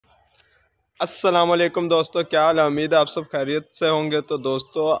अस्सलामुअलैकुम दोस्तों, क्या हाल है। उम्मीद है आप सब खैरियत से होंगे। तो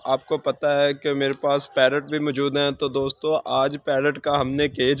दोस्तों आपको पता है कि मेरे पास पैरट भी मौजूद हैं। तो दोस्तों आज पैरट का हमने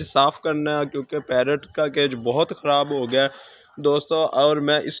केज साफ़ करना है क्योंकि पैरट का केज बहुत ख़राब हो गया है दोस्तों। और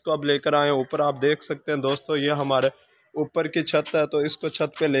मैं इसको अब लेकर आया ऊपर, आप देख सकते हैं दोस्तों, ये हमारे ऊपर की छत है। तो इसको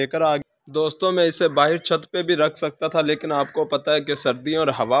छत पे लेकर आ दोस्तों, मैं इसे बाहर छत पे भी रख सकता था, लेकिन आपको पता है कि सर्दियों और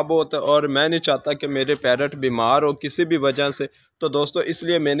हवा बहुत है और मैं नहीं चाहता कि मेरे पैरट बीमार हो किसी भी वजह से। तो दोस्तों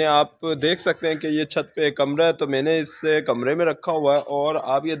इसलिए मैंने, आप देख सकते हैं कि ये छत पे एक कमरा है, तो मैंने इसे कमरे में रखा हुआ है। और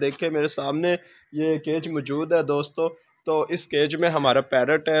आप ये देखें मेरे सामने ये केज मौजूद है दोस्तों। तो इस केज में हमारा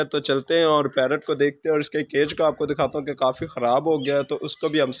पैरट है। तो चलते हैं और पैरट को देखते हैं और इसके केज को आपको दिखाता हूँ कि काफ़ी ख़राब हो गया है। तो उसको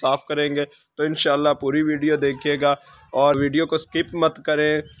भी हम साफ़ करेंगे। तो इंशाल्लाह पूरी वीडियो देखिएगा और वीडियो को स्किप मत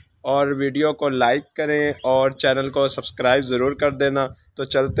करें और वीडियो को लाइक करें और चैनल को सब्सक्राइब ज़रूर कर देना। तो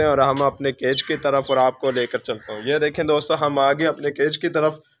चलते हैं और हम अपने केज की तरफ, और आपको लेकर चलता हूँ। ये देखें दोस्तों, हम आ गए अपने केज की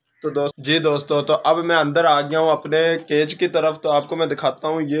तरफ। तो दोस्तों तो अब मैं अंदर आ गया हूँ अपने केज की तरफ। तो आपको मैं दिखाता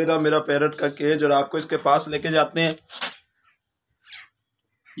हूँ, ये रहा मेरा पैरट का केज और आपको इसके पास लेके जाते हैं।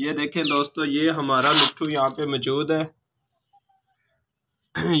 ये देखें दोस्तों, ये हमारा मिट्ठू यहाँ पे मौजूद है।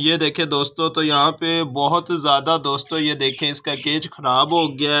 ये देखें दोस्तों, तो यहाँ पे बहुत ज़्यादा दोस्तों, ये देखें इसका केज ख़राब हो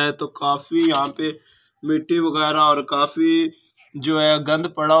गया है। तो काफ़ी यहाँ पे मिट्टी वगैरह और काफ़ी जो है गंद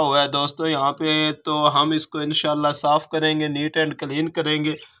पड़ा हुआ है दोस्तों यहाँ पे। तो हम इसको इंशाल्लाह साफ़ करेंगे, नीट एंड क्लीन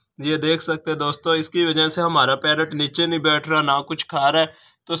करेंगे। ये देख सकते हैं दोस्तों, इसकी वजह से हमारा पैरट नीचे नहीं बैठ रहा, ना कुछ खा रहा है।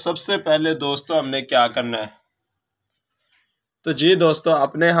 तो सबसे पहले दोस्तों हमने क्या करना है, तो जी दोस्तों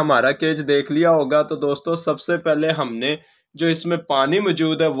आपने हमारा केज देख लिया होगा। तो दोस्तों सबसे पहले हमने जो इसमें पानी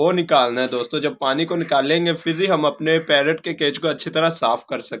मौजूद है वो निकालना है दोस्तों। जब पानी को निकालेंगे फिर ही हम अपने पैरट के केज को अच्छी तरह साफ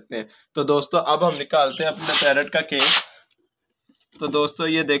कर सकते हैं। तो दोस्तों अब हम निकालते हैं अपने पैरट का केज। तो दोस्तों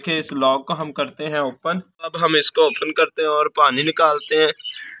ये देखें, इस लॉक को हम करते हैं ओपन। अब हम इसको ओपन करते हैं और पानी निकालते हैं।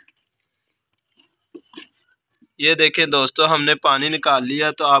 ये देखें दोस्तों, हमने पानी निकाल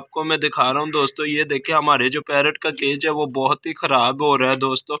लिया। तो आपको मैं दिखा रहा हूँ दोस्तों, ये देखें हमारे जो पैरट का केज है वो बहुत ही ख़राब हो रहा है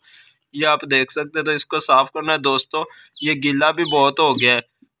दोस्तों। ये आप देख सकते हैं। तो इसको साफ़ करना है दोस्तों, ये गीला भी बहुत हो गया है।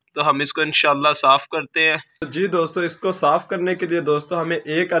 तो हम इसको इंशाल्लाह साफ़ करते हैं। तो जी दोस्तों, इसको साफ़ करने के लिए दोस्तों हमें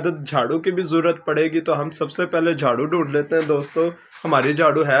एक अदद झाड़ू की भी ज़रूरत पड़ेगी। तो हम सबसे पहले झाड़ू ढूंढ लेते हैं दोस्तों। हमारी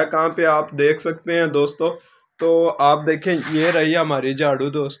झाड़ू है कहाँ पे, आप देख सकते हैं दोस्तों। तो आप देखें, ये रही हमारी झाड़ू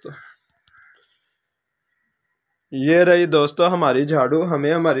दोस्तों, ये रही दोस्तों हमारी झाड़ू।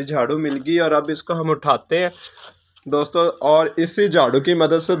 हमें हमारी झाड़ू मिल गई और अब इसको हम उठाते हैं दोस्तों। और इसी झाड़ू की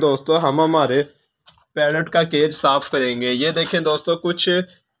मदद से दोस्तों हम हमारे पैरट का केज साफ़ करेंगे। ये देखें दोस्तों, कुछ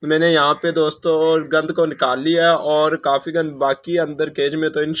मैंने यहाँ पे दोस्तों गंद को निकाल लिया है और काफ़ी गंद बाकी अंदर केज में।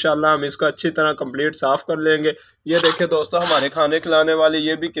 तो इंशाल्लाह हम इसको अच्छी तरह कंप्लीट साफ़ कर लेंगे। ये देखें दोस्तों, हमारे खाने खिलाने वाली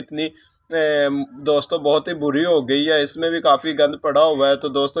ये भी कितनी दोस्तों बहुत ही बुरी हो गई है, इसमें भी काफ़ी गंद पड़ा हुआ है। तो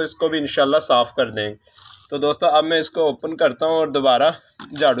दोस्तों इसको भी इंशाल्लाह साफ़ कर देंगे। तो दोस्तों अब मैं इसको ओपन करता हूँ और दोबारा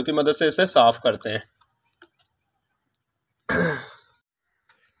झाड़ू की मदद से इसे साफ़ करते हैं।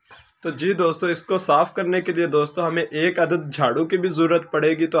 तो जी दोस्तों, इसको साफ़ करने के लिए दोस्तों हमें एक अदद झाड़ू की भी ज़रूरत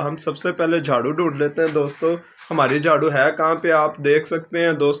पड़ेगी। तो हम सबसे पहले झाड़ू ढूंढ लेते हैं दोस्तों। हमारी झाड़ू है कहाँ पे, आप देख सकते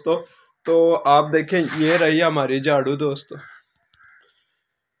हैं दोस्तों। तो आप देखें, ये रही हमारी झाड़ू दोस्तों,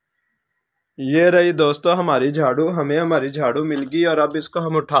 ये रही दोस्तों हमारी झाड़ू। हमें हमारी झाड़ू मिल गई और अब इसको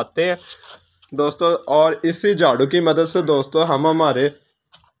हम उठाते हैं दोस्तों। और इसी झाड़ू की मदद से दोस्तों हम हमारे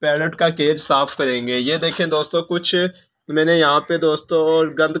पैरट का केज साफ़ करेंगे। ये देखें दोस्तों, कुछ मैंने यहाँ पे दोस्तों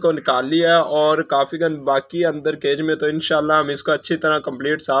गंद को निकाल लिया है और काफ़ी गंद बाकी अंदर केज में। तो इंशाल्लाह हम इसको अच्छी तरह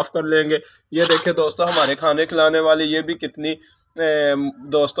कंप्लीट साफ़ कर लेंगे। ये देखें दोस्तों, हमारे खाने खिलाने वाली ये भी कितनी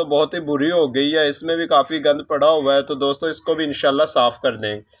दोस्तों बहुत ही बुरी हो गई है, इसमें भी काफ़ी गंद पड़ा हुआ है। तो दोस्तों इसको भी इंशाल्लाह साफ़ कर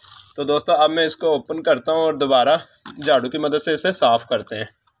देंगे। तो दोस्तों अब मैं इसको ओपन करता हूँ और दोबारा झाड़ू की मदद से इसे साफ़ करते हैं।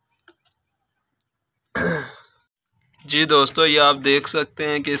 जी दोस्तों, ये आप देख सकते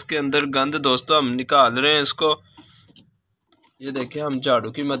हैं कि इसके अंदर गंद दोस्तों हम निकाल रहे हैं इसको। ये देखिए, हम झाड़ू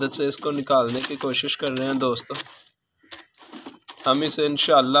की मदद से इसको निकालने की कोशिश कर रहे हैं दोस्तों। हम इसे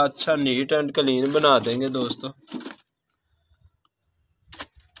इंशाल्लाह अच्छा नीट एंड क्लीन बना देंगे दोस्तों।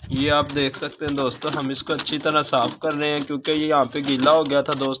 ये आप देख सकते हैं दोस्तों, हम इसको अच्छी तरह साफ़ कर रहे हैं क्योंकि ये यहाँ पे गीला हो गया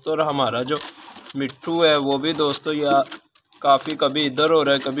था दोस्तों। और हमारा जो मिट्ठू है वो भी दोस्तों या काफ़ी कभी इधर हो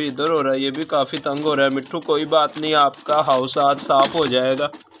रहा है कभी इधर हो रहा है, ये भी काफ़ी तंग हो रहा है। मिट्ठू कोई बात नहीं, आपका हाउस आज साफ़ हो जाएगा।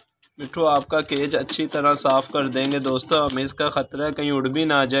 मिट्ठू आपका केज अच्छी तरह साफ़ कर देंगे दोस्तों। हमें इसका ख़तरा है कहीं उड़ भी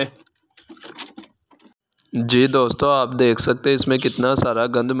ना जाए। जी दोस्तों, आप देख सकते हैं इसमें कितना सारा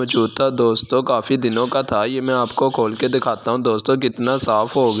गंद मौजूद था दोस्तों, काफ़ी दिनों का था। ये मैं आपको खोल के दिखाता हूँ दोस्तों, कितना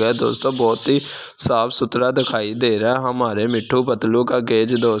साफ़ हो गया दोस्तों, बहुत ही साफ़ सुथरा दिखाई दे रहा है हमारे मिट्ठू पतलू का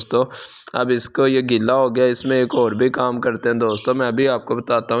केज दोस्तों। अब इसको ये गीला हो गया, इसमें एक और भी काम करते हैं दोस्तों, मैं भी आपको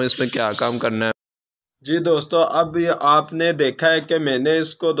बताता हूँ इसमें क्या काम करना है। जी दोस्तों, अब ये आपने देखा है कि मैंने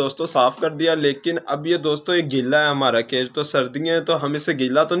इसको दोस्तों साफ़ कर दिया, लेकिन अब ये दोस्तों ये गीला है हमारा केज। तो सर्दियाँ हैं तो हम इसे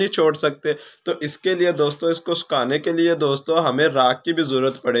गीला तो नहीं छोड़ सकते, तो इसके लिए दोस्तों इसको सुखाने के लिए दोस्तों हमें राख की भी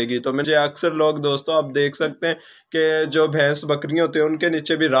ज़रूरत पड़ेगी। तो मुझे अक्सर लोग दोस्तों आप देख सकते हैं कि जो भैंस बकरियाँ होती हैं उनके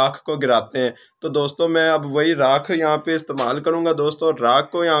नीचे भी राख को गिराते हैं। तो दोस्तों मैं अब वही राख यहाँ पे इस्तेमाल करूँगा दोस्तों, राख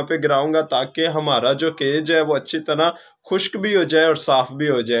को यहाँ पे गिराऊँगा ताकि हमारा जो केज है वो अच्छी तरह खुश्क भी हो जाए और साफ़ भी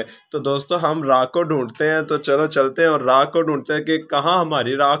हो जाए। तो दोस्तों हम राख को ढूंढते हैं, तो चलो चलते हैं और राख को ढूंढते हैं कि कहाँ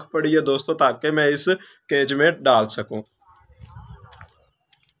हमारी राख पड़ी है दोस्तों, ताकि मैं इस केज में डाल सकूं।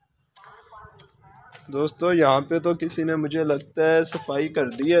 दोस्तों यहाँ पे तो किसी ने मुझे लगता है सफाई कर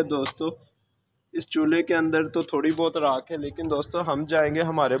दी है दोस्तों। इस चूल्हे के अंदर तो थोड़ी बहुत राख है, लेकिन दोस्तों हम जाएंगे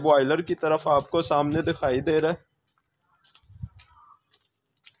हमारे बॉयलर की तरफ, आपको सामने दिखाई दे रहा है,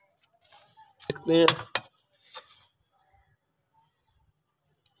 देखते हैं।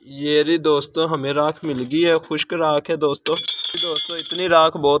 ये रही दोस्तों, हमें राख मिल गई है, खुश्क राख है दोस्तों। दोस्तों इतनी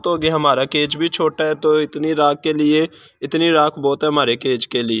राख बहुत होगी, हमारा केज भी छोटा है, तो इतनी राख के लिए, इतनी राख बहुत है हमारे केज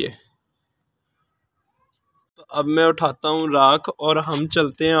के लिए। तो अब मैं उठाता हूँ राख और हम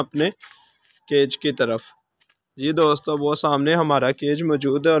चलते हैं अपने केज की तरफ। जी दोस्तों, वो सामने हमारा केज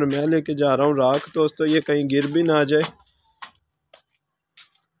मौजूद है और मैं लेके जा रहा हूँ राख दोस्तों, ये कहीं गिर भी ना जाए।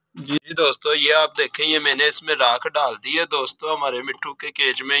 जी दोस्तों, ये आप देखें, ये मैंने इसमें राख डाल दी है दोस्तों हमारे मिट्ठू के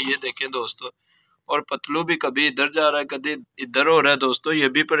केज में, ये देखें दोस्तों। और पतलू भी कभी इधर जा रहा है कभी इधर हो रहा है दोस्तों, ये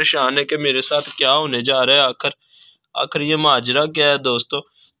भी परेशान है कि मेरे साथ क्या होने जा रहा है, आखिर आखिर ये माजरा क्या है दोस्तों।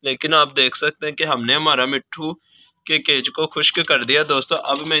 लेकिन आप देख सकते हैं कि हमने हमारा मिट्ठू के केज को खुश्क कर दिया दोस्तों।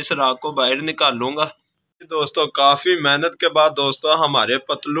 अब मैं इस राख को बाहर निकालूंगा। दोस्तों काफी मेहनत के बाद दोस्तों हमारे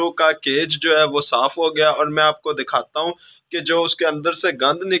पतलू का केज जो है वो साफ हो गया, और मैं आपको दिखाता हूँ कि जो उसके अंदर से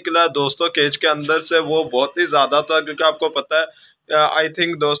गंद निकला दोस्तों केज के अंदर से, वो बहुत ही ज्यादा था। क्योंकि आपको पता है, आई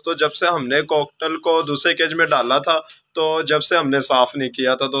थिंक दोस्तों जब से हमने कॉकटेल को दूसरे केज में डाला था, तो जब से हमने साफ नहीं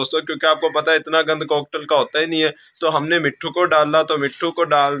किया था दोस्तों, क्योंकि आपको पता है इतना गंद कॉकटेल का होता ही नहीं है। तो हमने मिट्ठू को डाला, तो मिट्ठू को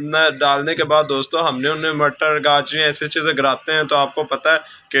डालने के बाद दोस्तों हमने उन्हें मटर गाजरें ऐसी चीजें गिराते हैं, तो आपको पता है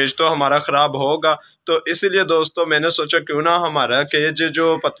केज तो हमारा खराब होगा। तो इसीलिए दोस्तों मैंने सोचा क्यों ना हमारा केज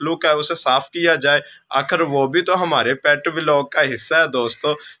जो पतलू का है उसे साफ किया जाए, आखिर वो भी तो हमारे पेट व्लॉग का हिस्सा है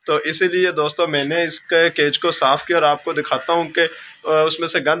दोस्तों। तो इसीलिए दोस्तों मैंने इसके केज को साफ किया और आपको दिखाता हूँ कि उसमें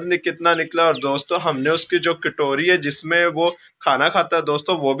से गंद कितना निकला। और दोस्तों हमने उसकी जो कटोरी है जिसमें वो खाना खाता है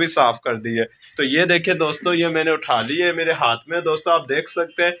दोस्तों, वो भी साफ कर दी है। तो ये देखिए दोस्तों, ये मैंने उठा ली है मेरे हाथ में दोस्तों, आप देख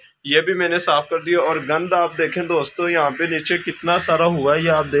सकते हैं, ये भी मैंने साफ कर दिया। और गंद आप देखें दोस्तों, यहाँ पे नीचे कितना सारा हुआ है, ये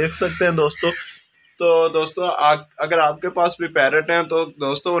आप देख सकते हैं दोस्तों। तो दोस्तों अगर आपके पास भी पैरट हैं तो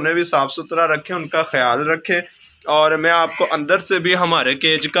दोस्तों उन्हें भी साफ सुथरा रखें, उनका ख्याल रखें। और मैं आपको अंदर से भी हमारे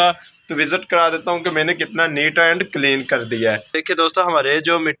केज का विजिट करा देता हूं कि मैंने कितना नीट एंड क्लीन कर दिया है। देखिए दोस्तों, हमारे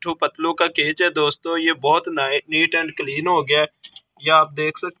जो मिट्ठू पतलू का केज है दोस्तों, ये बहुत नीट एंड क्लीन हो गया है, ये आप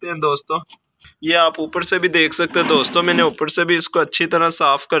देख सकते हैं दोस्तों। ये आप ऊपर से भी देख सकते हैं दोस्तों, मैंने ऊपर से भी इसको अच्छी तरह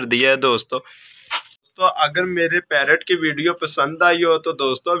साफ कर दिया है दोस्तों। तो अगर मेरे पैरट की वीडियो पसंद आई हो तो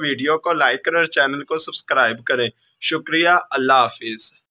दोस्तों वीडियो को लाइक करें और चैनल को सब्सक्राइब करें। शुक्रिया, अल्लाह हाफिज।